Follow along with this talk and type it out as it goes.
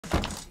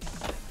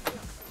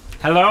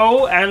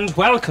Hello and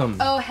welcome.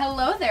 Oh,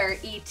 hello there,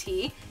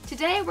 E.T.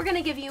 Today we're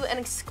gonna give you an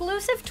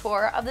exclusive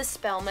tour of the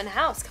Spellman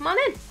house. Come on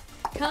in.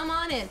 Come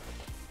on in.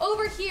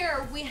 Over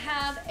here we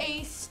have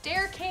a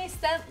staircase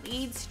that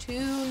leads to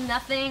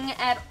nothing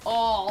at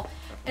all.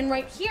 And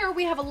right here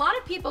we have a lot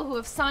of people who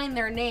have signed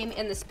their name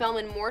in the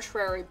Spellman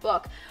mortuary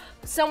book.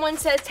 Someone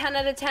says 10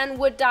 out of 10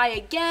 would die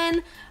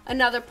again.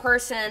 Another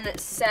person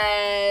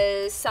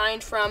says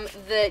signed from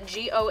the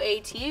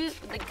GOAT,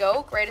 the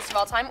GOAT, greatest of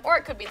all time, or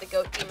it could be the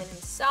GOAT demon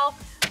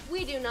himself.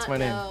 We do not know.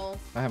 Name.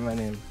 I have my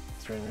name.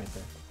 It's written right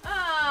there.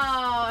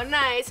 Oh,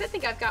 nice. I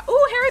think I've got,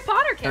 ooh, Harry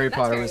Potter came. Harry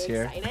Potter was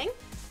here. Exciting.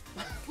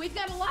 We've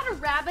got a lot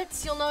of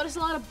rabbits. You'll notice a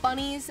lot of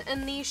bunnies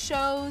in these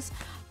shows.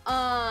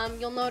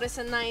 You'll notice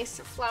a nice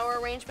flower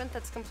arrangement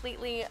that's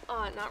completely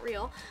not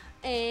real.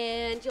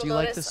 And you'll Do you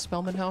notice like the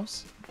Spellman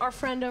house? our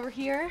friend over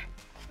here.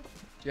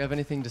 Do you have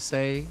anything to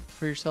say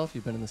for yourself?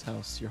 You've been in this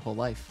house your whole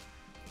life.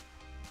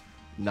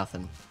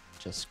 Nothing.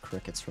 Just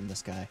crickets from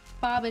this guy.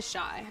 Bob is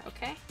shy,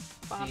 okay?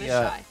 Bob is The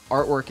shy.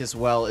 artwork as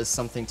well is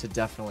something to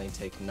definitely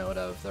take note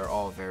of. They're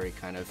all very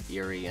kind of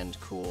eerie and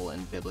cool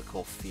and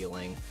biblical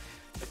feeling.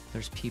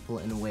 There's people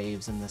in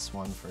waves in this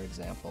one, for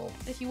example.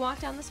 If you walk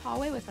down this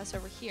hallway with us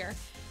over here,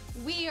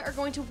 we are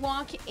going to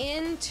walk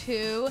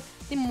into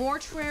the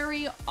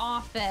mortuary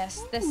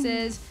office. This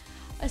is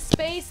a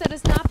space that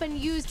has not been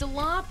used a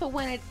lot, but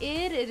when it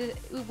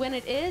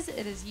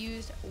is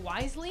used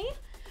wisely.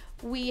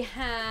 We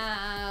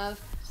have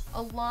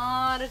a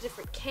lot of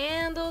different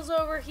candles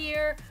over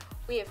here.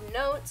 We have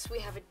notes, we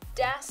have a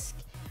desk,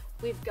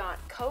 we've got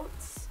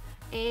coats,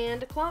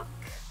 and a clock.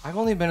 I've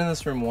only been in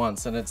this room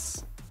once, and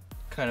it's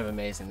kind of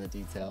amazing, the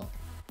detail.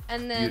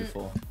 And then,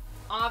 beautiful.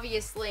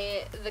 Obviously,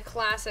 the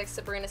classic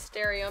Sabrina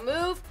stereo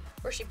move,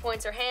 where she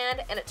points her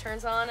hand and it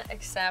turns on,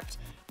 except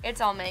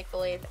it's all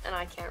make-believe, and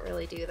I can't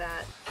really do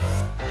that.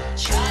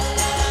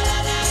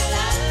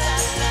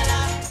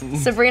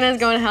 Sabrina's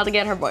going to hell to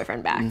get her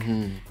boyfriend back.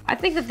 I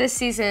think that this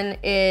season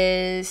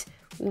is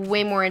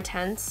way more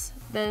intense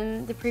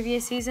than the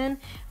previous season.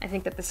 I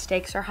think that the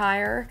stakes are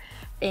higher,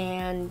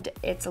 and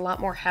it's a lot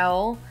more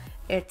hell.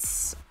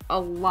 It's a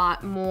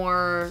lot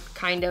more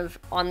kind of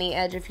on the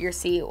edge of your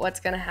seat, what's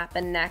gonna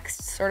happen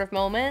next sort of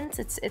moments.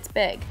 It's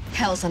big.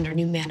 Hell's under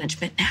new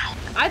management now.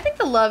 I think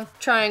the love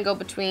triangle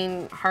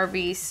between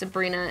Harvey,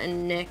 Sabrina,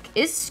 and Nick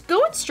is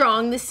going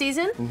strong this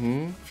season.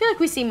 I feel like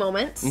we see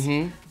moments.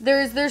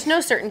 There's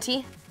no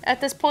certainty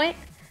at this point.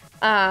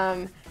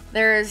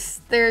 There's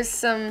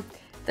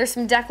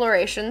some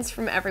declarations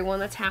from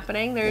everyone that's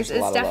happening. It's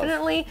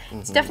definitely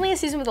a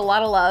season with a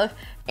lot of love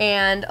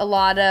and a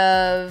lot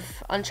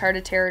of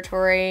uncharted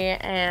territory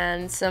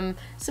and some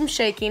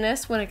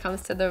shakiness when it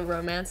comes to the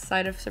romance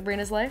side of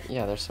Sabrina's life.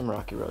 Yeah, there's some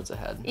rocky roads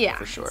ahead. Yeah,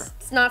 for sure.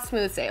 It's not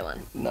smooth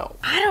sailing. No.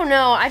 I don't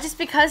know.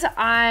 Because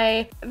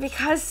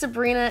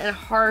Sabrina and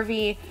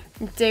Harvey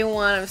from day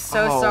one, I'm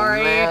so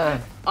sorry,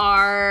 man.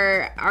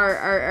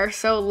 are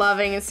so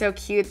loving and so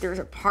cute. There's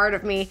a part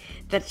of me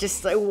that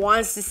just like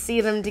wants to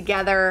see them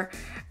together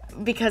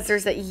because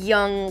there's that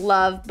young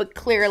love, but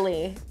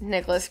clearly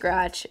Nicholas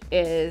Scratch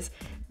is,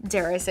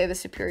 dare I say, the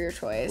superior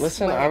choice.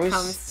 Listen, when it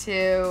comes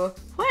to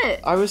what?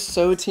 I was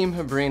so Team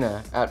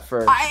Sabrina at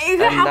first. How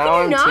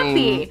can you not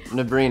be?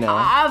 Nabrina.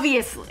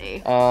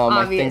 Obviously.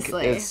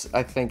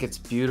 I think it's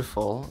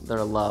beautiful,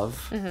 their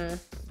love,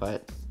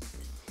 but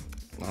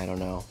I don't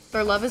know.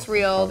 Their love is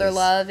real. Their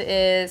love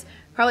is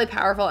probably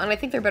powerful, and I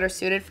think they're better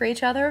suited for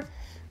each other.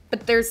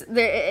 But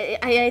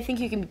I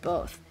think you can be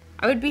both.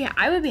 I would be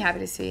happy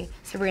to see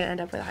Sabrina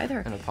end up with either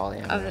In a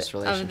polyamorous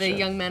relationship. of the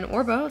young men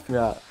or both.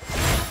 Yeah.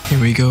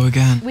 Here we go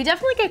again. We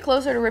definitely get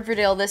closer to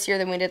Riverdale this year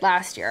than we did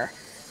last year.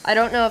 I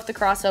don't know if the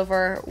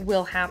crossover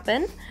will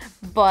happen,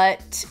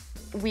 but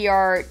we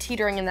are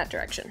teetering in that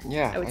direction.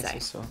 Yeah, I would say.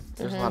 think so.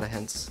 There's a lot of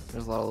hints.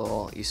 There's a lot of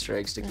little Easter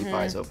eggs to keep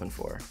eyes open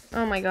for.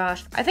 Oh my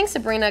gosh. I think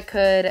Sabrina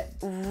could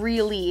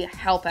really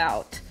help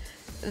out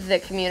the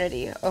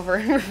community over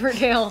in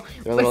Riverdale.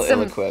 They're a little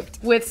ill-equipped.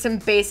 With some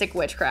basic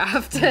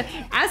witchcraft,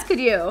 as could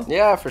you.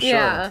 Yeah, for sure.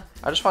 Yeah.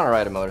 I just want to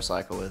ride a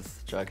motorcycle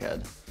with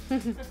Jughead.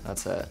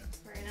 That's it.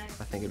 Very nice.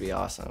 I think it'd be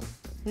awesome.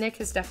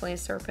 Nick is definitely a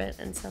serpent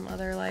in some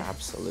other life.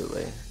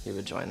 Absolutely. He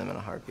would join them in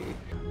a heartbeat.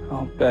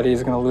 Oh,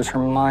 Betty's gonna lose her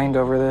mind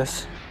over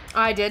this.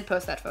 I did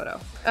post that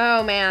photo.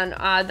 Oh man,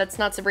 that's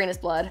not Sabrina's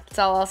blood. That's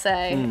all I'll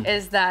say,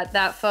 is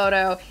that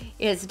photo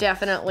is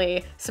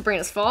definitely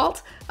Sabrina's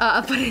fault,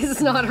 but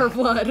it's not her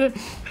blood.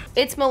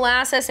 It's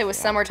molasses, it was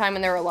summertime,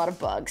 and there were a lot of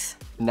bugs.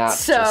 Not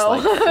just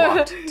like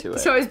flocked to it.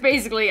 So it's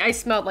basically, I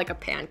smelled like a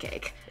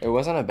pancake. It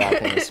wasn't a bad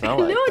thing to smell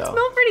like, No, it though.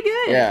 smelled pretty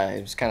good. Yeah,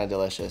 it was kind of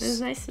delicious. It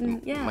was nice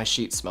and, yeah. My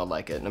sheets smelled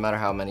like it. No matter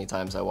how many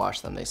times I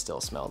washed them, they still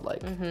smelled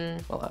like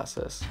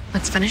molasses.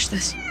 Let's finish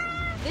this.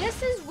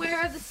 This is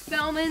where the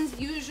Spellmans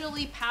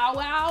usually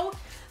powwow.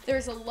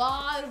 There's a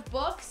lot of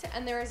books,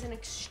 and there is an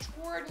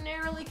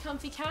extraordinarily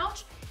comfy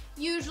couch.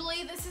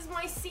 Usually this is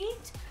my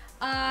seat.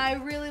 I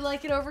really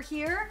like it over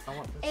here. I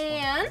want this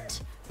and,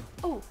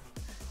 oh,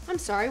 I'm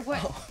sorry,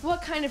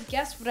 what kind of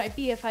guest would I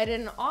be if I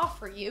didn't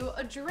offer you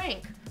a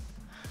drink?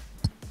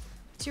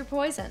 It's your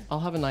poison. I'll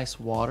have a nice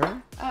water.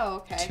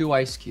 Oh, okay. 2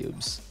 ice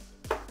cubes.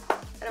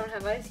 I don't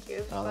have ice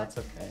cubes. Oh, but that's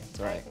okay. It's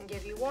I alright. can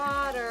give you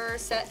water.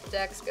 Set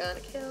deck's gonna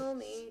kill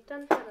me.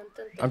 Dun, dun, dun,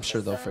 dun, I'm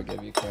sure they'll dun.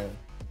 forgive you, Karen.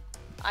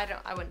 I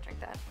wouldn't drink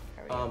that.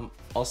 If I were you.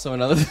 Also,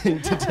 another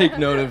thing to take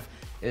note of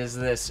is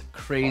this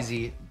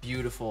crazy,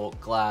 beautiful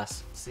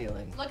glass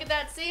ceiling. Look at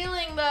that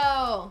ceiling,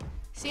 though.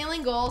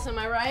 Ceiling goals, am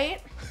I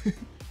right?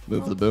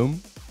 Move the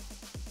boom.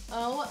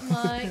 Oh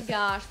my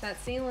gosh,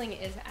 that ceiling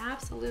is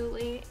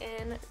absolutely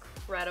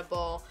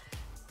incredible.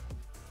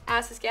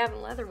 As is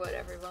Gavin Leatherwood,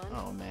 everyone.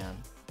 Oh man.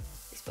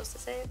 You're supposed to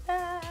say it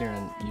back.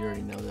 Kieran, you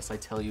already know this. I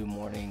tell you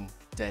morning,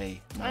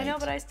 day, night. I know,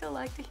 but I still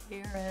like to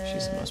hear it.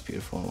 She's the most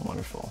beautiful and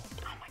wonderful.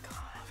 Oh my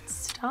god,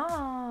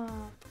 stop.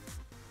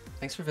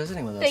 Thanks for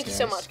visiting with us, Thank you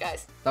so guys. much,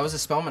 guys. That was the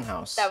Spellman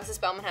house. That was the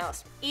Spellman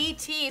house.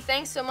 E.T.,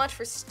 thanks so much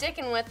for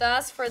sticking with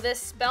us for this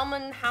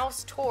Spellman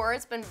house tour.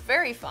 It's been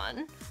very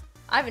fun.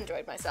 I've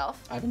enjoyed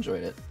myself, I've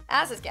enjoyed it.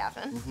 as is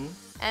Gavin.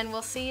 And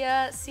we'll see you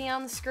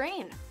on the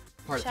screen.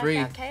 Part Check 3,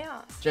 out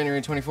Chaos.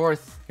 January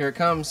 24th. Here it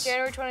comes.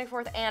 January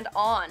 24th and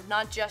on,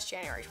 not just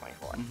January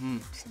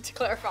 24th. To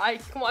clarify, you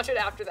can watch it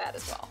after that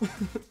as well.